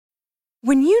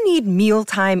When you need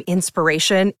mealtime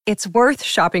inspiration, it's worth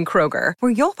shopping Kroger,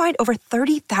 where you'll find over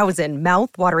 30,000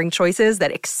 mouth-watering choices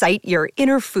that excite your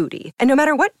inner foodie. And no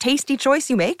matter what tasty choice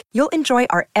you make, you'll enjoy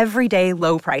our everyday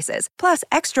low prices, plus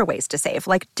extra ways to save,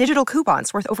 like digital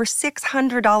coupons worth over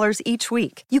 $600 each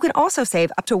week. You can also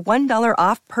save up to $1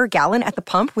 off per gallon at the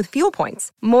pump with fuel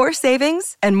points. More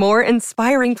savings and more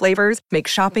inspiring flavors make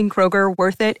shopping Kroger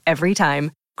worth it every time.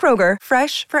 Kroger,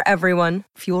 fresh for everyone.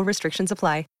 Fuel restrictions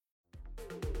apply.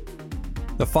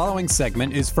 The following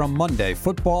segment is from Monday,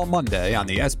 Football Monday, on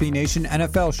the SB Nation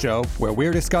NFL Show, where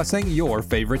we're discussing your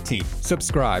favorite team.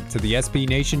 Subscribe to the SB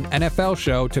Nation NFL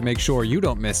Show to make sure you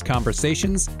don't miss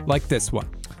conversations like this one.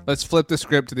 Let's flip the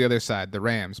script to the other side, the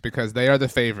Rams, because they are the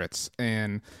favorites.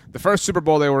 And the first Super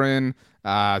Bowl they were in,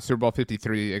 Super Bowl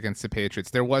 53 against the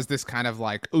Patriots, there was this kind of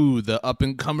like, ooh, the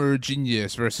up-and-comer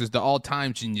genius versus the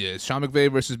all-time genius, Sean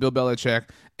McVay versus Bill Belichick,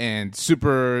 and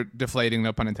super deflating,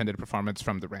 no pun intended, performance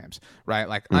from the Rams, right?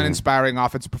 Like uninspiring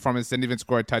offensive performance, didn't even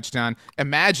score a touchdown.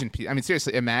 Imagine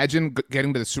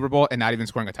getting to the Super Bowl and not even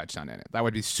scoring a touchdown in it. That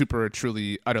would be super,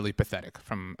 truly, utterly pathetic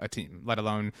from a team, let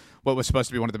alone what was supposed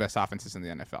to be one of the best offenses in the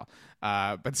NFL.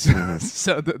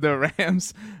 So the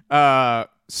Rams...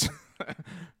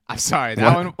 I'm sorry.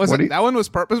 That one was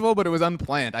purposeful, but it was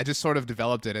unplanned. I just sort of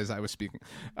developed it as I was speaking.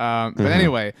 But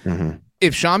anyway,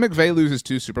 if Sean McVay loses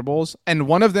 2 Super Bowls, and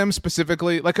one of them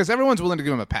specifically, like, because everyone's willing to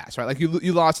give him a pass, right? Like,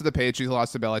 you lost to the Patriots, you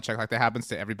lost to Belichick, like that happens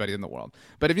to everybody in the world.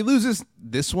 But if he loses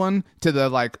this one to the,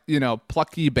 like,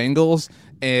 plucky Bengals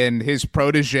and his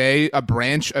protege, a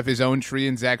branch of his own tree,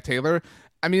 in Zach Taylor,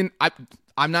 I mean,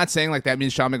 I'm not saying like that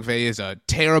means Sean McVay is a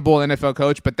terrible NFL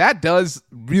coach, but that does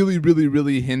really, really,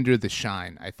 really hinder the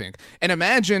shine, I think. And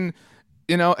imagine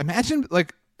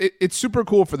like it's super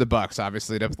cool for the Bucs,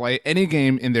 obviously, to play any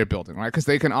game in their building, right? Because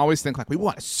they can always think like, we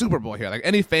want a Super Bowl here. Like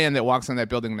any fan that walks in that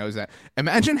building knows that.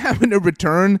 Imagine having to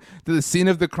return to the scene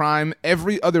of the crime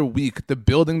every other week, the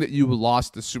building that you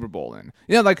lost the Super Bowl in.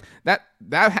 Like that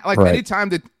like right. Anytime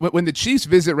that when the Chiefs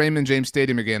visit Raymond James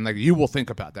Stadium again, like you will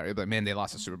think about that. You'll be like, man, they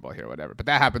lost the Super Bowl here or whatever. But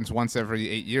that happens once every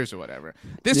 8 years or whatever.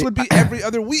 This would be every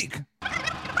other week.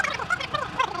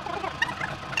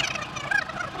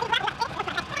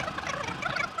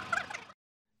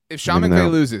 If Sean McVay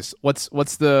loses, what's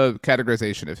the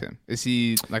categorization of him? Is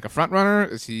he like a front runner?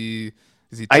 Is he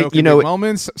choking in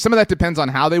moments? Some of that depends on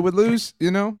how they would lose.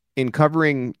 In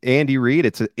covering Andy Reid,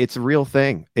 it's a real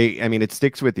thing. I mean, it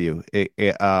sticks with you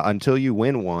until you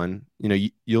win one.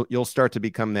 You'll start to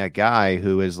become that guy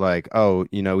who is like, oh,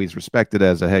 he's respected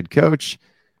as a head coach.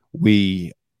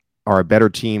 We are a better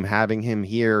team having him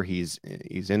here. He's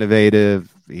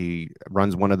innovative. He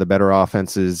runs one of the better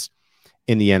offenses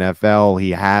in the NFL.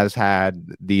 He has had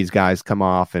these guys come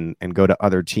off and go to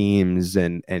other teams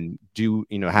and do,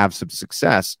 have some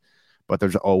success, but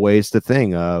there's always the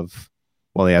thing of,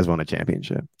 well, he has won a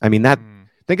championship. I mean,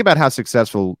 think about how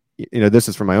successful, this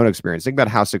is from my own experience. Think about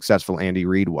how successful Andy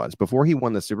Reid was before he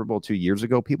won the Super Bowl 2 years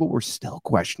ago. People were still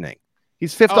questioning.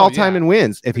 He's fifth all-time in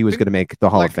wins if he was going to make the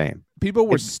Hall of Fame. People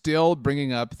were still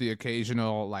bringing up the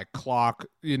occasional like clock,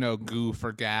 goof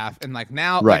or gaff, and like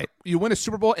now, right? Like, you win a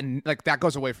Super Bowl and like that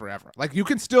goes away forever. Like you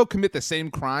can still commit the same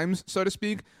crimes, so to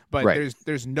speak, but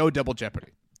there's no double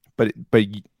jeopardy. But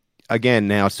again,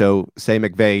 now, so say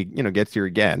McVay, gets here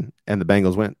again, and the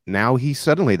Bengals win. Now he's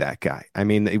suddenly that guy. I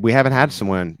mean, we haven't had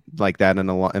someone like that in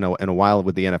a while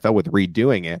with the NFL with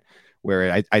redoing it.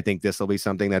 Where I think this will be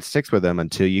something that sticks with them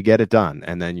until you get it done,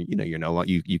 and then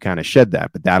you kind of shed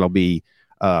that, but that'll be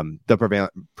the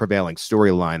prevailing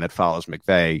storyline that follows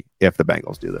McVay if the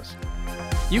Bengals do this.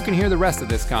 You can hear the rest of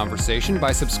this conversation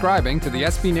by subscribing to the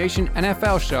SB Nation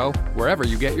NFL Show wherever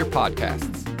you get your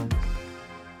podcasts.